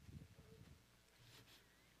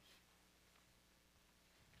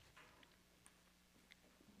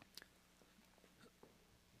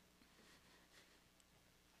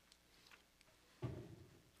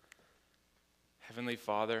Heavenly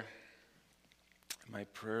Father, my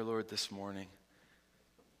prayer, Lord, this morning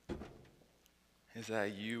is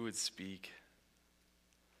that you would speak.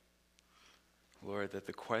 Lord, that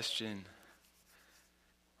the question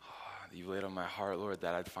that you've laid on my heart, Lord,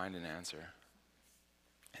 that I'd find an answer.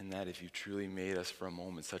 And that if you truly made us for a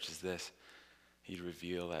moment such as this, you'd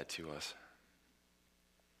reveal that to us.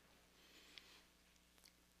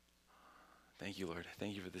 Thank you, Lord.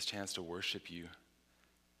 Thank you for this chance to worship you.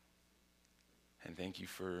 And thank you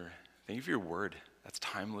for your word. That's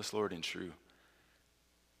timeless, Lord, and true.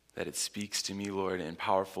 That it speaks to me, Lord, in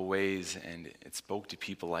powerful ways, and it spoke to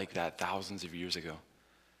people like that thousands of years ago.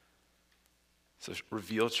 So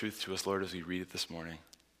reveal truth to us, Lord, as we read it this morning.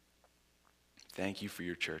 Thank you for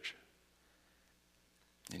your church.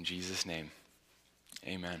 In Jesus' name,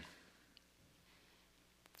 amen.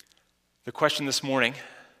 The question this morning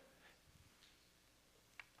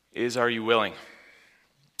is, are you willing?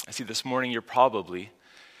 I see this morning you're probably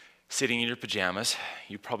sitting in your pajamas.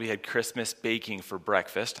 You probably had Christmas baking for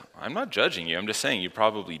breakfast. I'm not judging you. I'm just saying you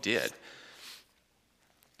probably did.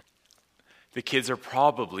 The kids are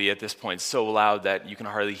probably at this point so loud that you can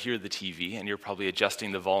hardly hear the TV, and you're probably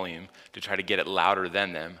adjusting the volume to try to get it louder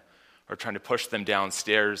than them, or trying to push them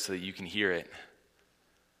downstairs so that you can hear it.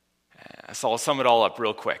 So I'll sum it all up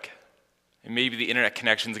real quick. And maybe the internet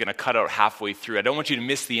connection is going to cut out halfway through. I don't want you to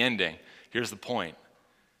miss the ending. Here's the point.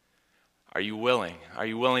 Are you willing? Are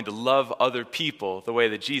you willing to love other people the way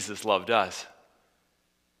that Jesus loved us?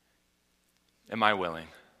 Am I willing?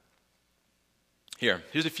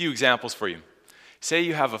 Here's a few examples for you. Say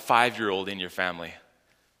you have a 5-year-old in your family.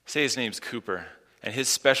 Say his name's Cooper, and his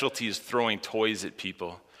specialty is throwing toys at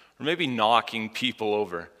people, or maybe knocking people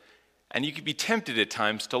over. And you could be tempted at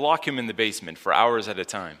times to lock him in the basement for hours at a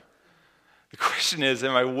time. The question is,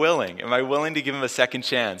 am I willing? Am I willing to give him a second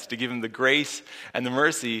chance, to give him the grace and the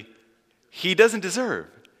mercy he doesn't deserve?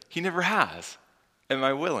 He never has. Am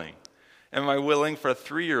I willing? Am I willing for a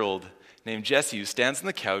 3-year-old named Jesse who stands on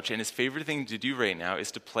the couch and his favorite thing to do right now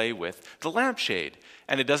is to play with the lampshade?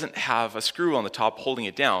 And it doesn't have a screw on the top holding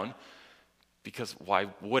it down, because why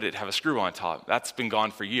would it have a screw on top? That's been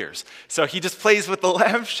gone for years. So he just plays with the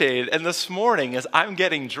lampshade. And this morning, as I'm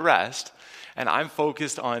getting dressed and I'm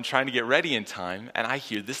focused on trying to get ready in time, and I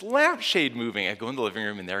hear this lampshade moving, I go in the living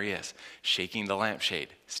room and there he is, shaking the lampshade,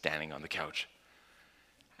 standing on the couch.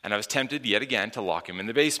 And I was tempted yet again to lock him in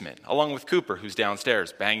the basement, along with Cooper, who's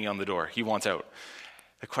downstairs, banging on the door. He wants out.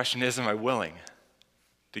 The question is, am I willing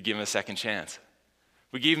to give him a second chance?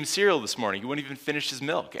 We gave him cereal this morning. He wouldn't even finish his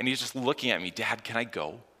milk. And he's just looking at me, Dad, can I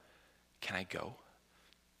go? Can I go?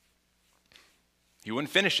 He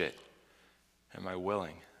wouldn't finish it. Am I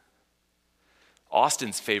willing?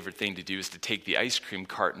 Austin's favorite thing to do is to take the ice cream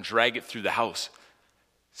cart and drag it through the house.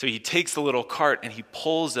 So he takes the little cart and he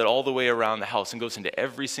pulls it all the way around the house and goes into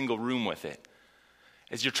every single room with it.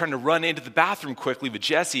 As you're trying to run into the bathroom quickly with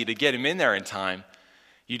Jesse to get him in there in time,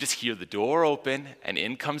 you just hear the door open and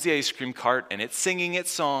in comes the ice cream cart and it's singing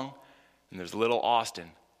its song, and there's little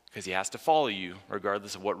Austin, because he has to follow you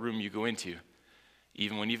regardless of what room you go into,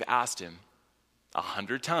 even when you've asked him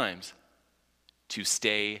 100 times to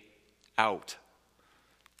stay out.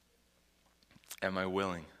 Am I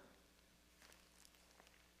willing?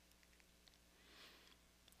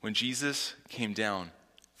 When Jesus came down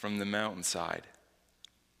from the mountainside,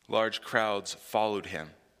 large crowds followed him.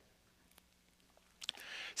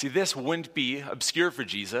 See, this wouldn't be obscure for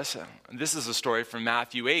Jesus. This is a story from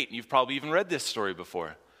Matthew 8, and you've probably even read this story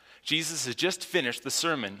before. Jesus has just finished the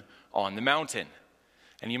Sermon on the Mountain.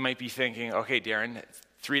 And you might be thinking, okay, Darren,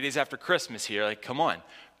 3 days after Christmas here, come on,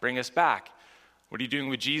 bring us back. What are you doing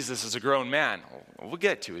with Jesus as a grown man? We'll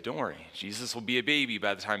get to it, don't worry. Jesus will be a baby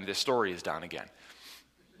by the time this story is done again.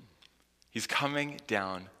 He's coming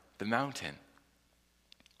down the mountain.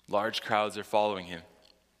 Large crowds are following him.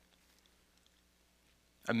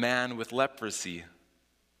 A man with leprosy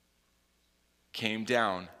came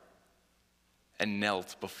down and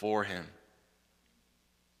knelt before him.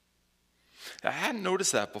 I hadn't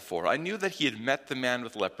noticed that before. I knew that he had met the man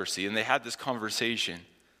with leprosy and they had this conversation.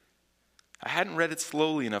 I hadn't read it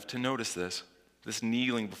slowly enough to notice this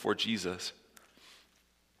kneeling before Jesus.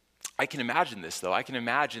 I can imagine this, though. I can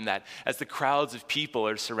imagine that as the crowds of people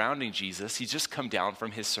are surrounding Jesus, he's just come down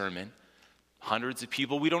from his sermon. Hundreds of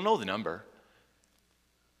people, we don't know the number.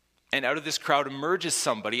 And out of this crowd emerges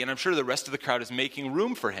somebody, and I'm sure the rest of the crowd is making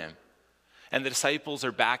room for him. And the disciples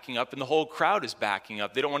are backing up, and the whole crowd is backing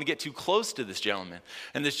up. They don't want to get too close to this gentleman.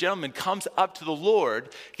 And this gentleman comes up to the Lord,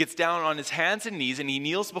 gets down on his hands and knees, and he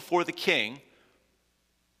kneels before the king.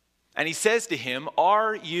 And he says to him,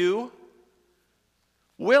 "Are you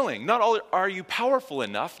willing. Not all are you powerful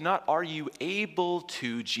enough, not are you able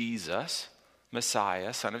to, Jesus,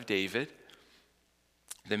 Messiah, son of David.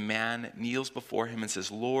 The man kneels before him and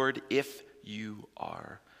says, Lord, if you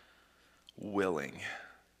are willing,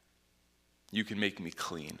 you can make me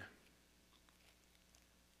clean.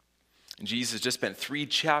 And Jesus just spent 3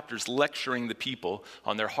 chapters lecturing the people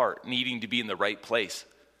on their heart, needing to be in the right place.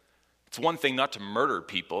 It's one thing not to murder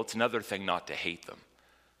people. It's another thing not to hate them.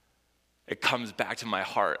 It comes back to my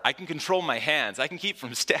heart. I can control my hands. I can keep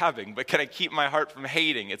from stabbing, but can I keep my heart from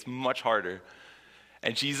hating? It's much harder.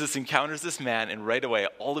 And Jesus encounters this man, and right away,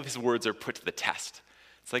 all of his words are put to the test.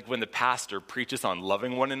 It's like when the pastor preaches on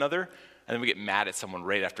loving one another, and then we get mad at someone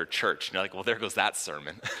right after church. And you're like, well, there goes that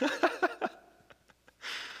sermon.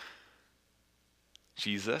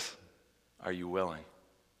 Jesus, are you willing?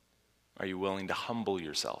 Are you willing to humble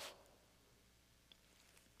yourself?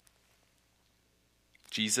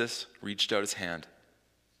 Jesus reached out his hand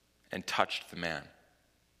and touched the man.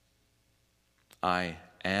 I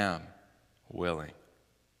am willing.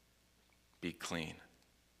 Be clean.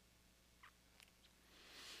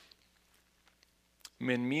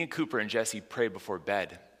 When me and Cooper and Jesse pray before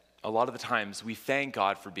bed, a lot of the times we thank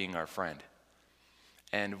God for being our friend.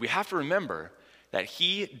 And we have to remember that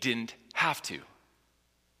he didn't have to.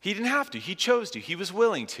 He didn't have to. He chose to. He was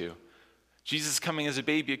willing to. Jesus coming as a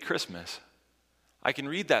baby at Christmas. I can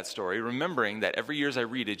read that story, remembering that every year as I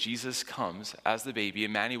read it, Jesus comes as the baby,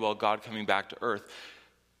 Emmanuel, God coming back to earth.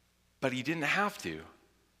 But he didn't have to.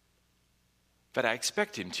 But I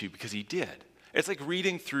expect him to because he did. It's like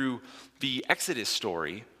reading through the Exodus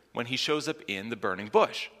story when he shows up in the burning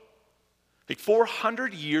bush. Like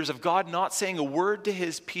 400 years of God not saying a word to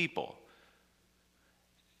his people.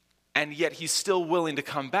 And yet he's still willing to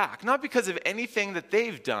come back. Not because of anything that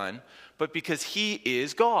they've done, but because he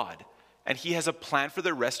is God. And he has a plan for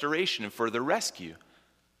their restoration and for their rescue.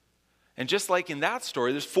 And just like in that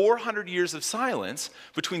story, there's 400 years of silence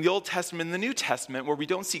between the Old Testament and the New Testament where we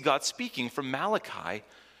don't see God speaking from Malachi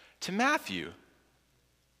to Matthew.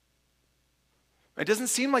 It doesn't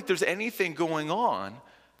seem like there's anything going on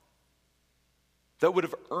that would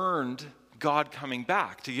have earned God coming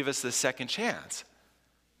back to give us this second chance.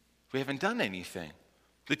 We haven't done anything.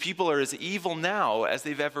 The people are as evil now as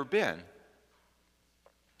they've ever been.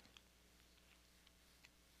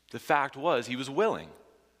 The fact was, he was willing.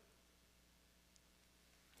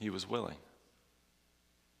 He was willing.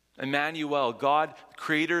 Emmanuel, God,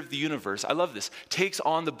 creator of the universe, I love this, takes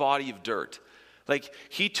on the body of dirt. Like,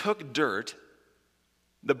 he took dirt,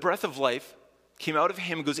 the breath of life came out of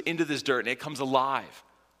him and goes into this dirt, and it comes alive.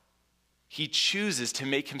 He chooses to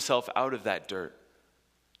make himself out of that dirt,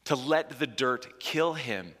 to let the dirt kill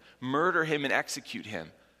him, murder him, and execute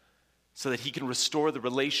him, so that he can restore the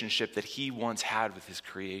relationship that he once had with his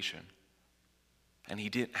creation. And he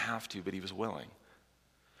didn't have to, but he was willing.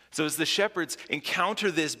 So as the shepherds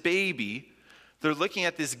encounter this baby, they're looking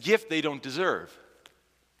at this gift they don't deserve.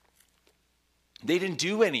 They didn't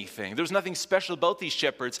do anything. There was nothing special about these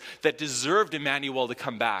shepherds that deserved Emmanuel to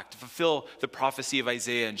come back, to fulfill the prophecy of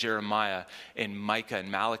Isaiah and Jeremiah and Micah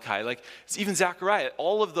and Malachi. Like even Zechariah,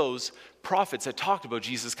 all of those prophets that talked about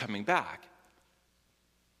Jesus coming back.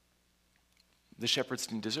 The shepherds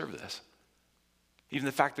didn't deserve this. Even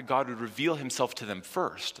the fact that God would reveal himself to them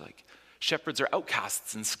first. Like shepherds are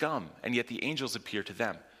outcasts and scum, and yet the angels appear to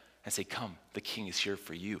them and say, come, the king is here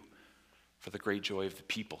for you. For the great joy of the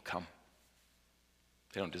people, come.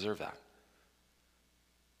 They don't deserve that.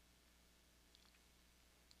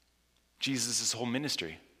 Jesus' whole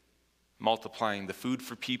ministry, multiplying the food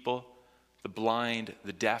for people, the blind,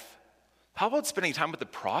 the deaf. How about spending time with the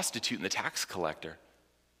prostitute and the tax collector?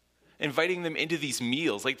 Inviting them into these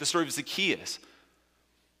meals, like the story of Zacchaeus.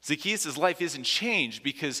 Zacchaeus' life isn't changed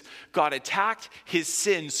because God attacked his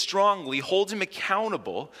sin strongly, holds him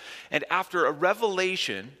accountable, and after a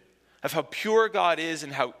revelation of how pure God is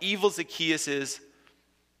and how evil Zacchaeus is,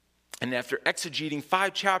 and after exegeting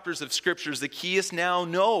 5 chapters of Scripture, Zacchaeus now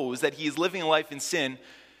knows that he is living a life in sin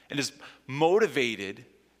and is motivated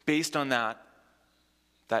based on that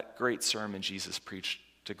great sermon Jesus preached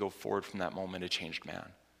to go forward from that moment a changed man.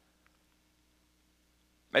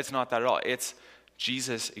 It's not that at all. It's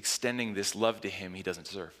Jesus extending this love to him he doesn't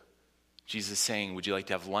deserve. Jesus saying, would you like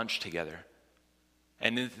to have lunch together?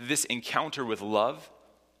 And in this encounter with love,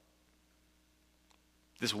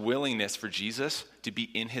 this willingness for Jesus to be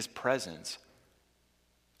in his presence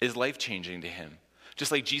is life-changing to him.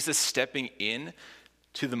 Just like Jesus stepping in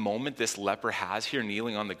to the moment this leper has here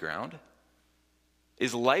kneeling on the ground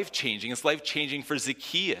is life-changing. It's life-changing for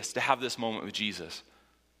Zacchaeus to have this moment with Jesus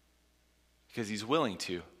because he's willing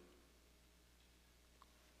to.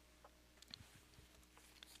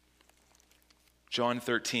 John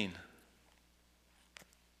 13.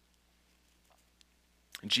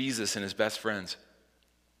 Jesus and his best friends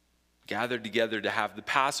gathered together to have the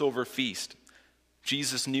Passover feast.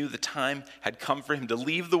 Jesus knew the time had come for him to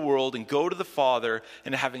leave the world and go to the Father,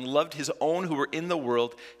 and having loved his own who were in the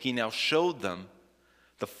world, he now showed them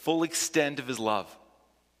the full extent of his love.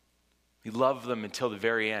 He loved them until the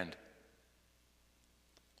very end.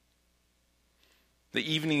 The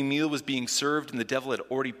evening meal was being served, and the devil had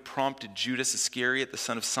already prompted Judas Iscariot, the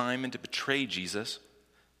son of Simon, to betray Jesus.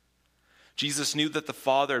 Jesus knew that the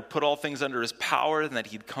Father had put all things under his power and that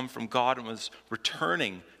he'd come from God and was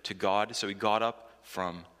returning to God, so he got up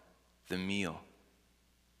from the meal.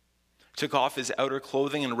 Took off his outer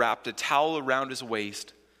clothing and wrapped a towel around his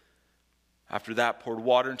waist. After that, poured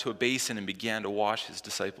water into a basin and began to wash his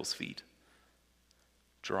disciples' feet,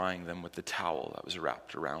 drying them with the towel that was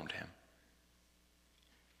wrapped around him.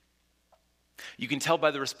 You can tell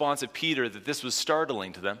by the response of Peter that this was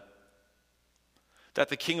startling to them, that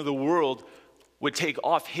the king of the world would take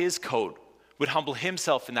off his coat, would humble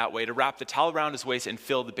himself in that way, to wrap the towel around his waist and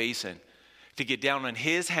fill the basin, to get down on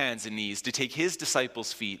his hands and knees, to take his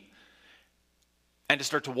disciples' feet, and to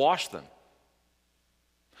start to wash them.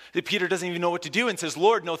 That Peter doesn't even know what to do and says,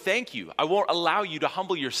 Lord, no thank you. I won't allow you to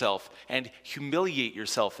humble yourself and humiliate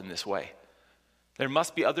yourself in this way. There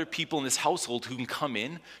must be other people in this household who can come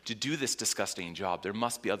in to do this disgusting job. There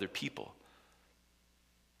must be other people.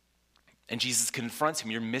 And Jesus confronts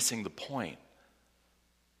him. You're missing the point.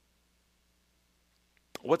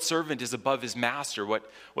 What servant is above his master? What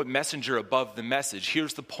messenger above the message?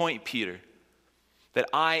 Here's the point, Peter. That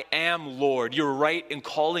I am Lord. You're right in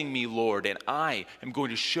calling me Lord, and I am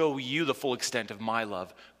going to show you the full extent of my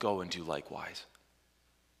love. Go and do likewise.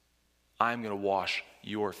 I'm going to wash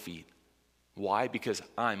your feet. Why? Because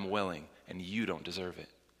I'm willing, and you don't deserve it.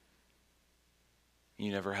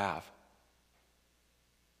 You never have.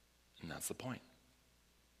 And that's the point.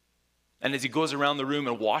 And as he goes around the room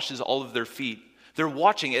and washes all of their feet, they're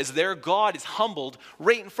watching as their God is humbled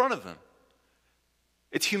right in front of them.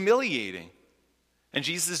 It's humiliating. And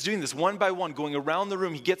Jesus is doing this one by one, going around the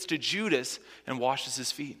room. He gets to Judas and washes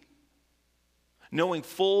his feet, knowing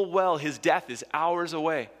full well his death is hours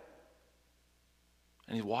away.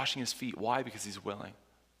 And he's washing his feet. Why? Because he's willing.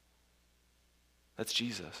 That's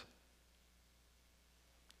Jesus.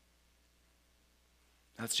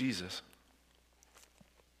 That's Jesus.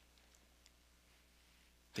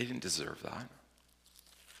 They didn't deserve that.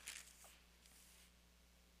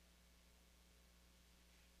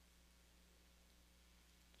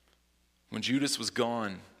 When Judas was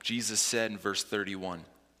gone, Jesus said in verse 31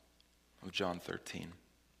 of John 13,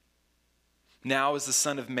 "Now is the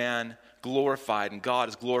Son of Man glorified, and God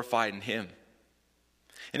is glorified in him.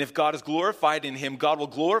 And if God is glorified in him, God will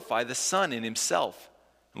glorify the Son in himself,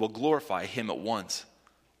 and will glorify him at once.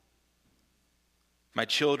 My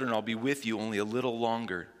children, I'll be with you only a little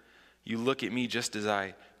longer. You look at me just as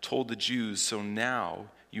I told the Jews, so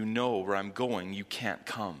now you know where I'm going. You can't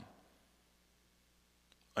come.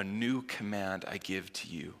 A new command I give to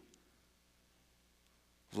you.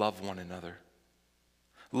 Love one another.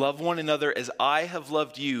 Love one another as I have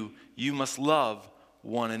loved you. You must love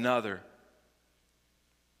one another."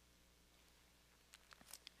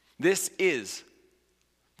 This is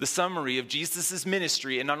the summary of Jesus'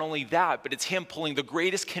 ministry, and not only that, but it's him pulling the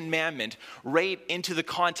greatest commandment right into the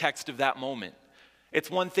context of that moment. It's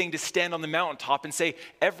one thing to stand on the mountaintop and say,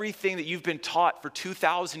 everything that you've been taught for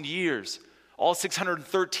 2,000 years, all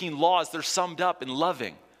 613 laws, they're summed up in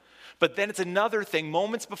loving. But then it's another thing,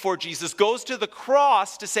 moments before Jesus goes to the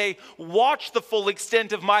cross, to say, watch the full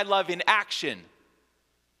extent of my love in action,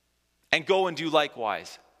 and go and do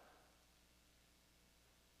likewise.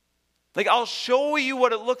 Like, I'll show you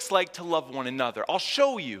what it looks like to love one another. I'll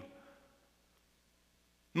show you.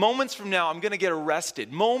 Moments from now, I'm going to get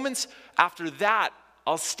arrested. Moments after that,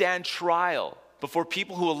 I'll stand trial before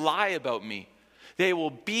people who will lie about me. They will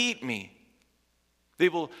beat me. They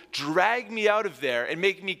will drag me out of there and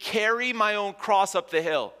make me carry my own cross up the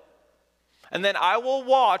hill. And then I will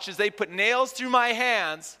watch as they put nails through my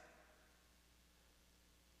hands.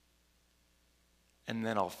 And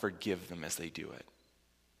then I'll forgive them as they do it.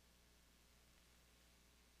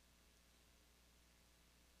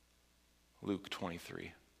 Luke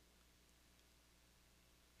 23.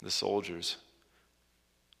 The soldiers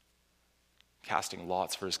casting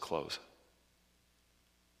lots for his clothes.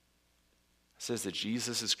 It says that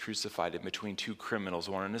Jesus is crucified in between two criminals,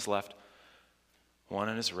 one on his left, one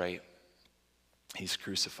on his right. He's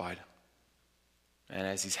crucified. And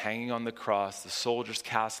as he's hanging on the cross, the soldiers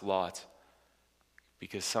cast lots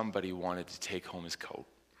because somebody wanted to take home his coat.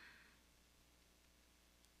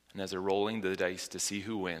 And as they're rolling the dice to see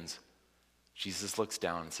who wins, Jesus looks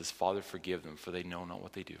down and says, Father, forgive them, for they know not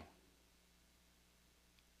what they do.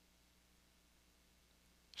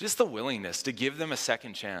 Just the willingness to give them a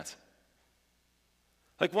second chance.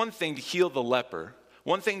 Like one thing to heal the leper,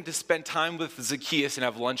 one thing to spend time with Zacchaeus and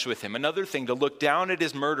have lunch with him, another thing to look down at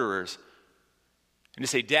his murderers and to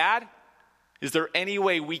say, Dad, is there any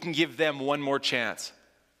way we can give them one more chance?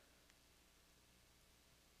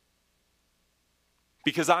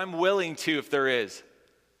 Because I'm willing to if there is.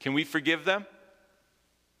 Can we forgive them?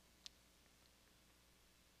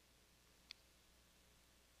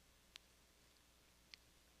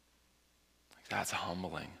 That's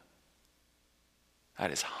humbling. That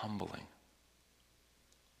is humbling.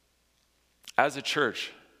 As a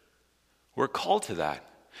church, we're called to that.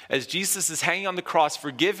 As Jesus is hanging on the cross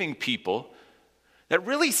forgiving people, that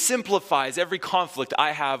really simplifies every conflict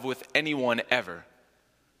I have with anyone ever.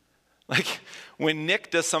 Like when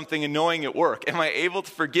Nick does something annoying at work, am I able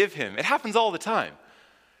to forgive him? It happens all the time.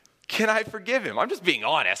 Can I forgive him? I'm just being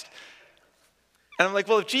honest. And I'm like,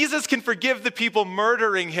 well, if Jesus can forgive the people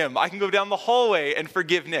murdering him, I can go down the hallway and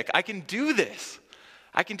forgive Nick. I can do this.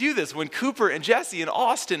 I can do this when Cooper and Jesse and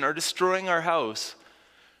Austin are destroying our house.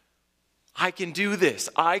 I can do this.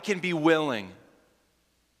 I can be willing.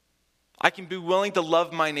 I can be willing to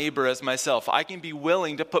love my neighbor as myself. I can be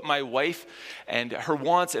willing to put my wife and her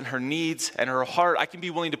wants and her needs and her heart, I can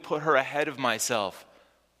be willing to put her ahead of myself.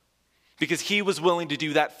 Because he was willing to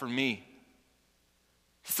do that for me.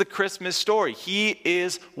 It's the Christmas story. He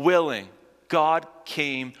is willing. God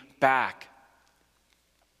came back.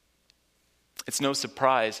 It's no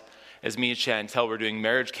surprise, as me and Chantel were doing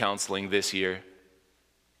marriage counseling this year,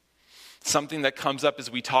 something that comes up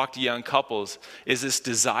as we talk to young couples is this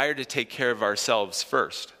desire to take care of ourselves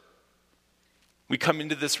first. We come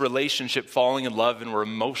into this relationship falling in love and we're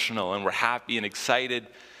emotional and we're happy and excited.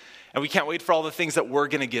 And we can't wait for all the things that we're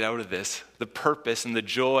going to get out of this, the purpose and the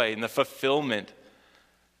joy and the fulfillment.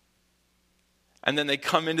 And then they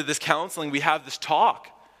come into this counseling, we have this talk.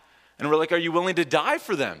 And we're like, are you willing to die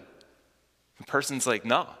for them? The person's like,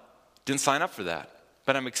 no, didn't sign up for that.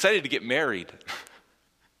 But I'm excited to get married.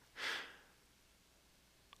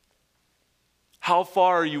 How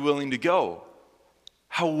far are you willing to go?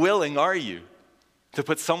 How willing are you to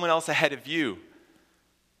put someone else ahead of you?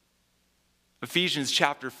 Ephesians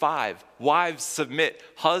chapter 5, wives submit,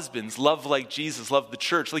 husbands love like Jesus, love the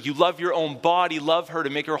church. Like you love your own body, love her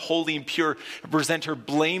to make her holy and pure, and present her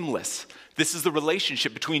blameless. This is the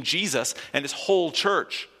relationship between Jesus and his whole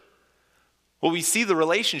church. Well, we see the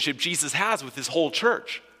relationship Jesus has with his whole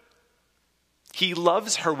church. He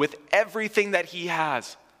loves her with everything that he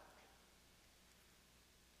has.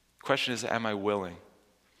 The question is, am I willing?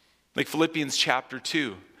 Like Philippians chapter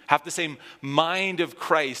 2. Have the same mind of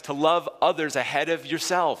Christ to love others ahead of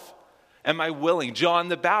yourself. Am I willing? John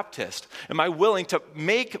the Baptist. Am I willing to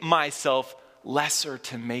make myself lesser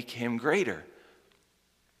to make him greater?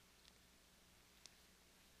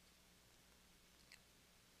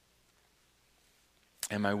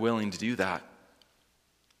 Am I willing to do that?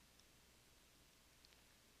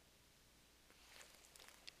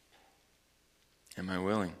 Am I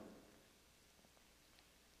willing?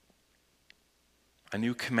 A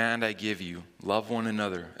new command I give you, love one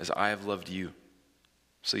another as I have loved you.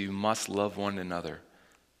 So you must love one another.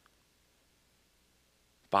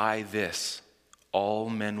 By this, all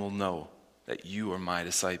men will know that you are my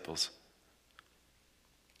disciples,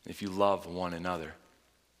 if you love one another.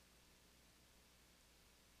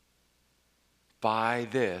 By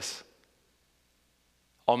this,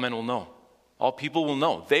 all men will know. All people will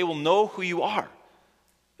know. They will know who you are.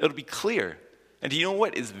 It'll be clear. And do you know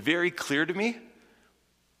what is very clear to me?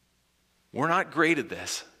 We're not great at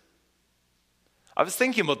this. I was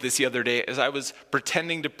thinking about this the other day as I was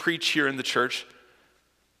pretending to preach here in the church.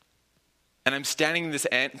 And I'm standing in this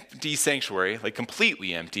empty sanctuary, like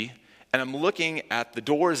completely empty. And I'm looking at the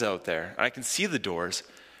doors out there. And I can see the doors.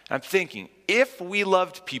 And I'm thinking, if we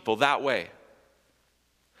loved people that way,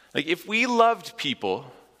 like if we loved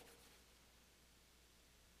people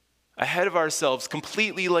ahead of ourselves,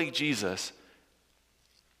 completely like Jesus,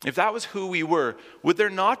 if that was who we were, would there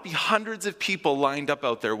not be hundreds of people lined up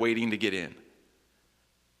out there waiting to get in?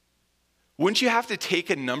 Wouldn't you have to take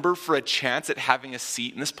a number for a chance at having a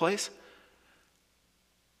seat in this place?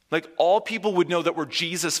 Like all people would know that we're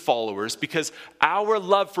Jesus followers because our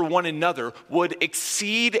love for one another would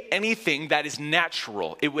exceed anything that is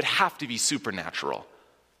natural. It would have to be supernatural.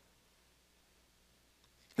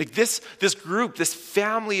 Like this group, this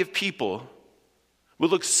family of people would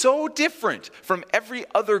look so different from every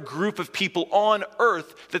other group of people on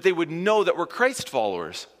earth that they would know that we're Christ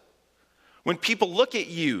followers. When people look at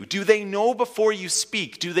you, do they know before you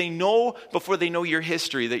speak? Do they know before they know your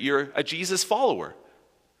history that you're a Jesus follower?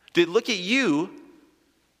 Do they look at you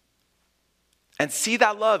and see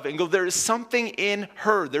that love and go, there is something in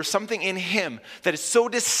her, there's something in him that is so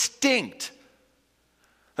distinct.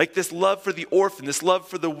 Like this love for the orphan, this love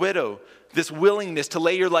for the widow, this willingness to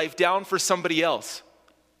lay your life down for somebody else.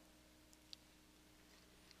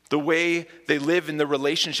 The way they live in the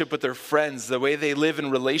relationship with their friends, the way they live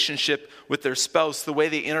in relationship with their spouse, the way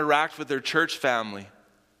they interact with their church family,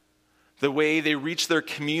 the way they reach their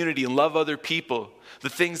community and love other people, the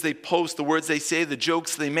things they post, the words they say, the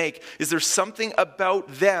jokes they make. Is there something about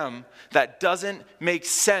them that doesn't make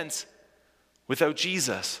sense without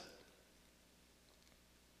Jesus?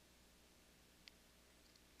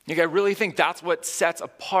 I really think that's what sets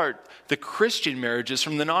apart the Christian marriages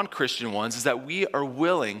from the non-Christian ones, is that we are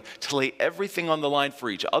willing to lay everything on the line for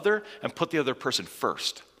each other and put the other person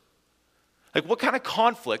first. Like, what kind of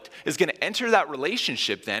conflict is going to enter that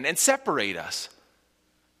relationship then and separate us?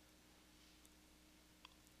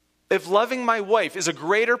 If loving my wife is a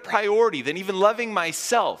greater priority than even loving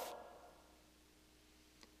myself,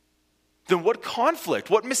 then what conflict,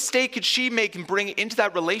 what mistake could she make and bring into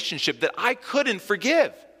that relationship that I couldn't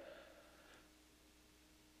forgive?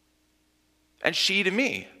 And she to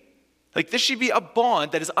me. Like, this should be a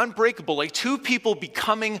bond that is unbreakable, like two people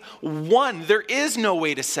becoming one. There is no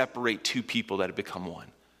way to separate two people that have become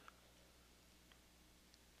one.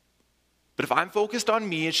 But if I'm focused on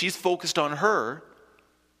me and she's focused on her,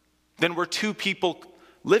 then we're two people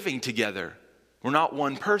living together. We're not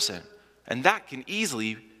one person. And that can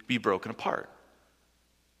easily be broken apart.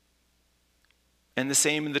 And the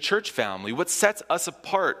same in the church family. What sets us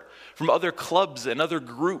apart from other clubs and other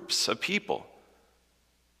groups of people?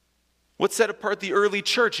 What set apart the early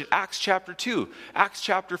church in Acts chapter 2, Acts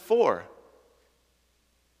chapter 4?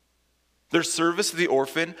 Their service to the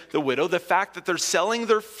orphan, the widow, the fact that they're selling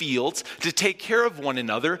their fields to take care of one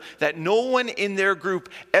another, that no one in their group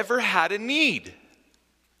ever had a need.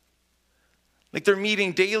 Like, they're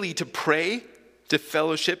meeting daily to pray, to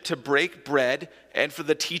fellowship, to break bread, and for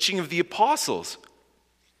the teaching of the apostles.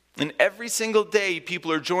 And every single day,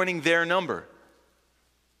 people are joining their number.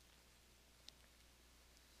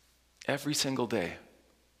 Every single day.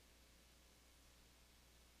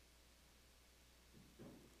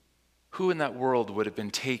 Who in that world would have been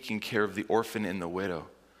taking care of the orphan and the widow?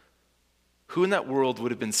 Who in that world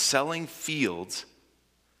would have been selling fields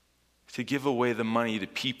to give away the money to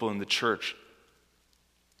people in the church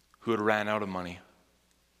who had ran out of money?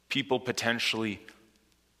 People potentially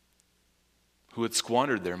who had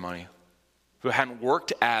squandered their money, who hadn't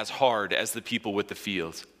worked as hard as the people with the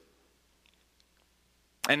fields.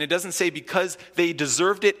 And it doesn't say because they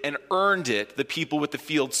deserved it and earned it, the people with the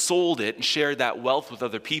field sold it and shared that wealth with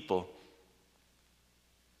other people.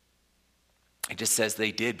 It just says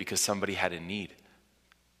they did because somebody had a need.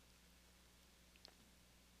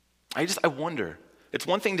 I wonder. It's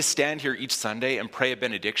one thing to stand here each Sunday and pray a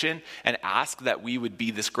benediction and ask that we would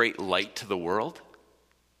be this great light to the world.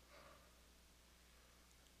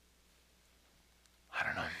 I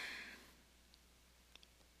don't know.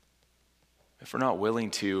 If we're not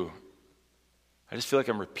willing to, I just feel like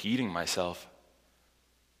I'm repeating myself.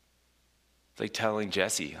 It's like telling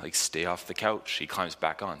Jesse, like, stay off the couch. He climbs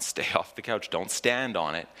back on. Stay off the couch. Don't stand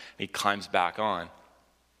on it. He climbs back on.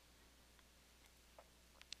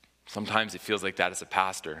 Sometimes it feels like that as a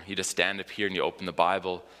pastor. You just stand up here and you open the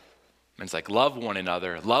Bible, and it's like, love one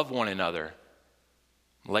another. Love one another.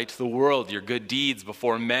 Light to the world. Your good deeds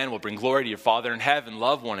before men will bring glory to your Father in heaven.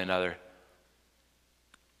 Love one another.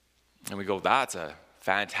 And we go, that's a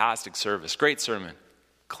fantastic service. Great sermon.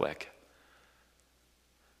 Click.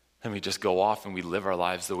 And we just go off and we live our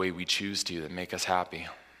lives the way we choose to that make us happy.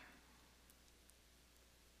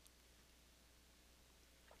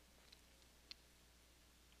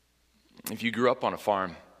 If you grew up on a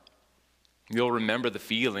farm, you'll remember the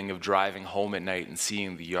feeling of driving home at night and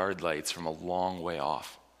seeing the yard lights from a long way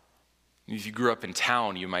off. If you grew up in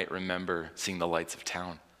town, you might remember seeing the lights of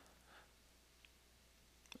town.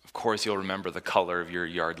 Of course, you'll remember the color of your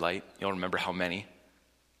yard light. You'll remember how many.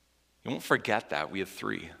 You won't forget that. We had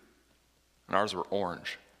 3. And ours were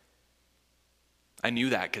orange. I knew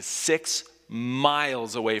that because 6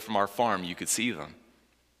 miles away from our farm, you could see them.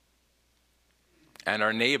 And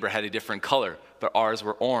our neighbor had a different color, but ours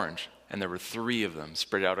were orange. And there were 3 of them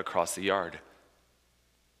spread out across the yard.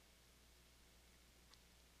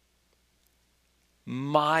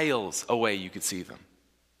 Miles away, you could see them.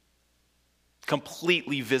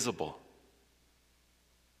 Completely visible.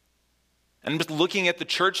 And I'm just looking at the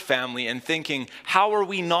church family and thinking, how are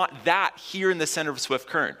we not that here in the center of Swift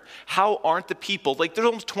Current? How aren't the people, like there's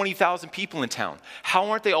almost 20,000 people in town. How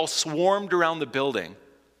aren't they all swarmed around the building,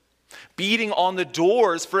 beating on the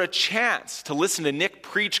doors for a chance to listen to Nick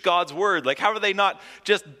preach God's word? Like, how are they not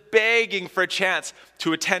just begging for a chance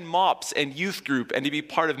to attend MOPS and youth group and to be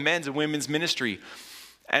part of men's and women's ministry?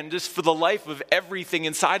 And just for the life of everything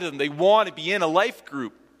inside of them, they want to be in a life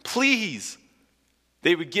group. Please.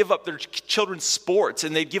 They would give up their children's sports,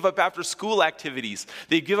 and they'd give up after school activities.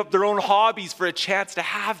 They'd give up their own hobbies for a chance to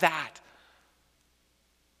have that.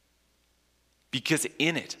 Because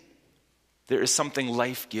in it, there is something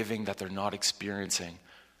life-giving that they're not experiencing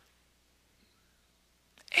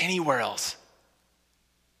anywhere else.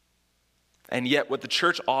 And yet what the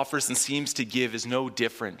church offers and seems to give is no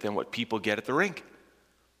different than what people get at the rink.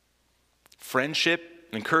 Friendship,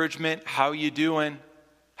 encouragement, how you doing?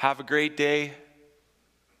 Have a great day.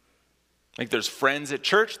 Like there's friends at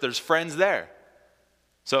church, there's friends there.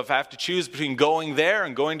 So if I have to choose between going there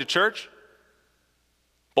and going to church,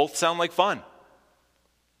 both sound like fun.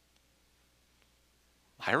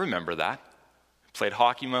 I remember that. I played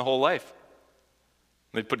hockey my whole life.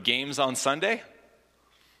 They put games on Sunday.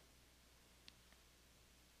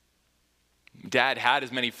 Dad had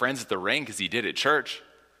as many friends at the rink as he did at church.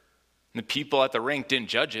 And the people at the rink didn't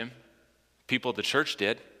judge him. People at the church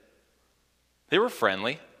did. They were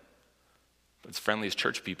friendly. As friendly as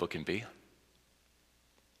church people can be.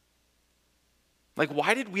 Like,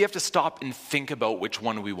 why did we have to stop and think about which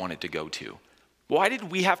one we wanted to go to? Why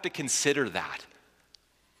did we have to consider that?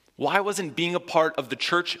 Why wasn't being a part of the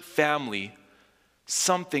church family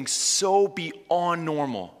something so beyond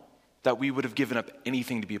normal that we would have given up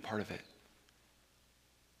anything to be a part of it?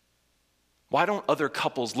 Why don't other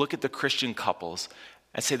couples look at the Christian couples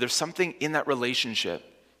and say, there's something in that relationship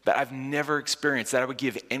that I've never experienced that I would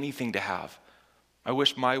give anything to have? I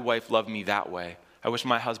wish my wife loved me that way. I wish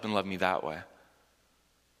my husband loved me that way.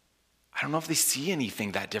 I don't know if they see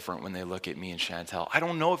anything that different when they look at me and Chantel. I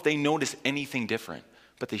don't know if they notice anything different,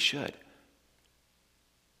 but they should.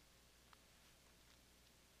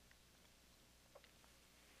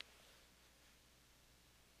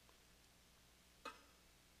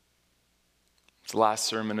 It's the last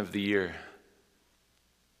sermon of the year.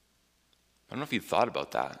 I don't know if you thought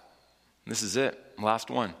about that. This is it,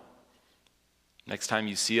 last one. Next time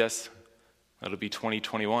you see us, it'll be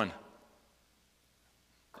 2021.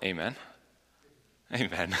 Amen.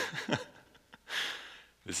 Amen.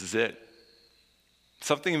 This is it.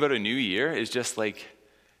 Something about a new year is just like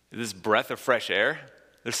this breath of fresh air.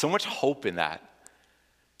 There's so much hope in that.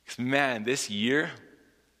 Because man, this year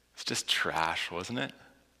was just trash, wasn't it?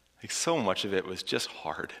 Like so much of it was just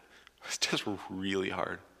hard. It was just really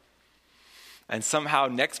hard. And somehow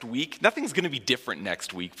next week, nothing's going to be different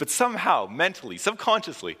next week, but somehow, mentally,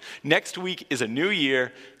 subconsciously, next week is a new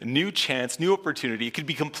year, a new chance, new opportunity. It could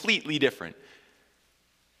be completely different,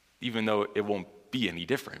 even though it won't be any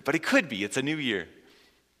different. But it could be. It's a new year.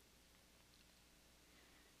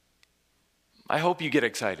 I hope you get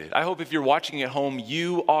excited. I hope if you're watching at home,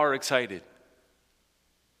 you are excited.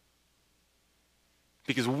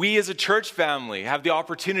 Because we as a church family have the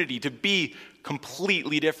opportunity to be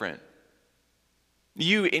completely different.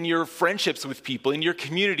 You in your friendships with people, in your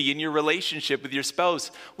community, in your relationship with your spouse,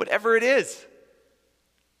 whatever it is,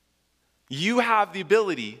 you have the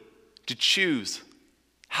ability to choose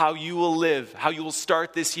how you will live, how you will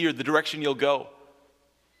start this year, the direction you'll go.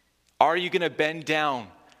 Are you going to bend down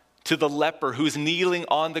to the leper who's kneeling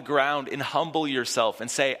on the ground and humble yourself and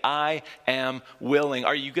say, I am willing?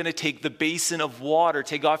 Are you going to take the basin of water,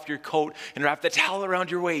 take off your coat, and wrap the towel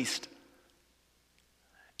around your waist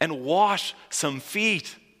and wash some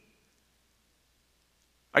feet?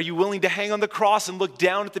 Are you willing to hang on the cross and look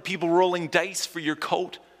down at the people rolling dice for your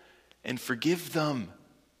coat and forgive them?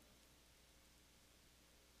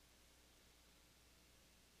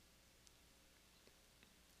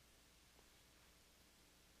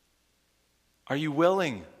 Are you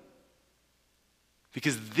willing?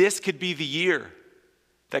 Because this could be the year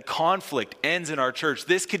that conflict ends in our church.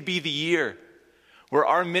 This could be the year where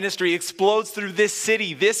our ministry explodes through this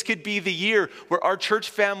city. This could be the year where our church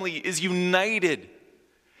family is united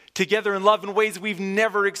together in love in ways we've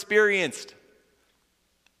never experienced.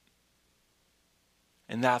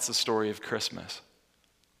 And that's the story of Christmas.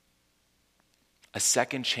 A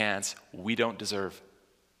second chance we don't deserve,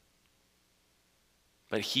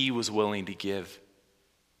 but He was willing to give.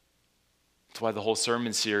 That's why the whole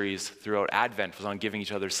sermon series throughout Advent was on giving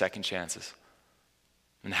each other second chances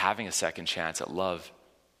and having a second chance at love,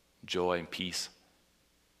 joy, and peace,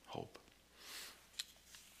 hope.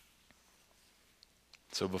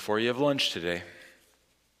 So So before you have lunch today,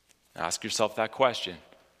 ask yourself that question.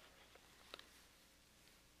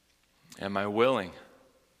 Am I willing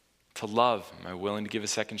to love? Am I willing to give a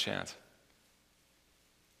second chance?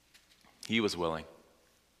 He was willing.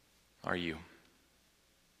 Are you?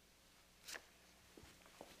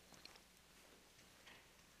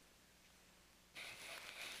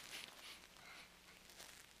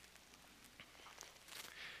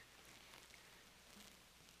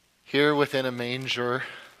 Here within a manger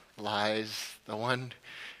lies the one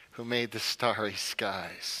who made the starry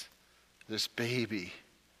skies, this baby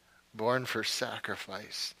born for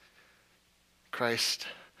sacrifice, Christ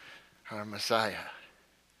our Messiah.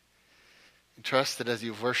 I trust that as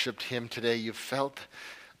you've worshiped him today, you've felt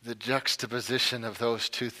the juxtaposition of those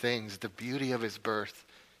two things, the beauty of his birth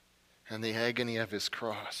and the agony of his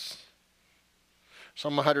cross.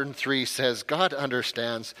 Psalm 103 says, God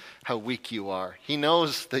understands how weak you are. He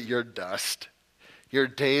knows that you're dust. Your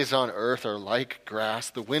days on earth are like grass.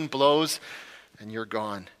 The wind blows and you're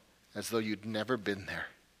gone, as though you'd never been there.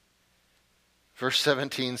 Verse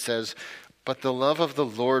 17 says, but the love of the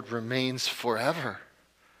Lord remains forever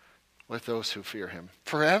with those who fear him.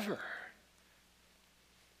 Forever.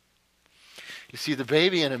 You see, the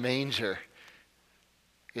baby in a manger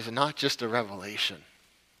is not just a revelation.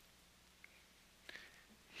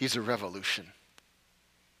 He's a revolution.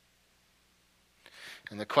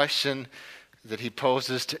 And the question that he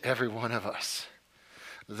poses to every one of us,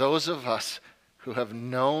 those of us who have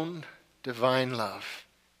known divine love,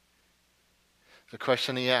 the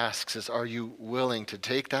question he asks is, are you willing to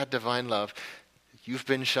take that divine love that you've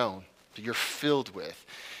been shown, that you're filled with,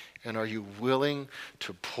 and are you willing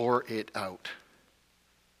to pour it out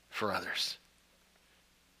for others?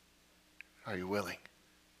 Are you willing?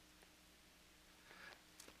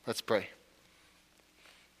 Let's pray.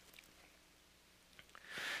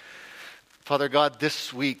 Father God,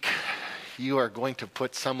 this week you are going to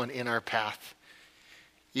put someone in our path.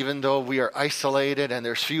 Even though we are isolated and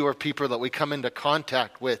there's fewer people that we come into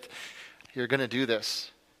contact with, you're going to do this.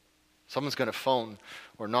 Someone's going to phone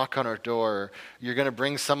or knock on our door. You're going to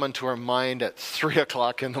bring someone to our mind at 3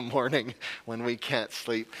 o'clock in the morning when we can't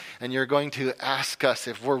sleep. And you're going to ask us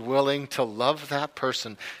if we're willing to love that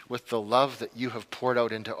person with the love that you have poured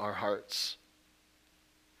out into our hearts.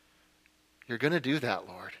 You're going to do that,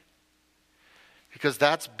 Lord. Because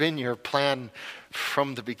that's been your plan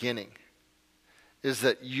from the beginning. Is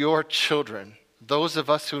that your children, those of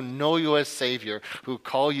us who know you as Savior, who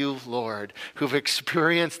call you Lord, who've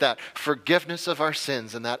experienced that forgiveness of our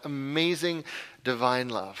sins and that amazing divine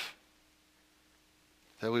love,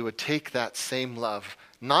 that we would take that same love,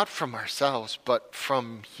 not from ourselves, but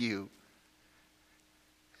from you,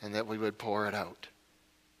 and that we would pour it out.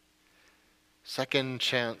 Second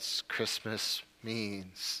chance Christmas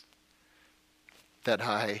means that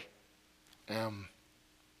I am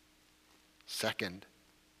second.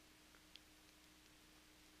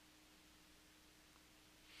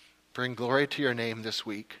 Bring glory to your name this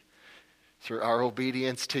week through our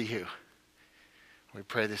obedience to you. We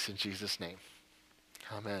pray this in Jesus' name.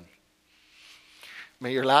 Amen.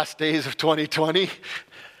 May your last days of 2020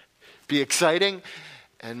 be exciting,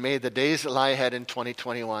 and may the days that lie ahead in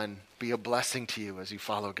 2021 be a blessing to you as you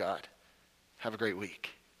follow God. Have a great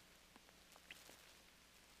week.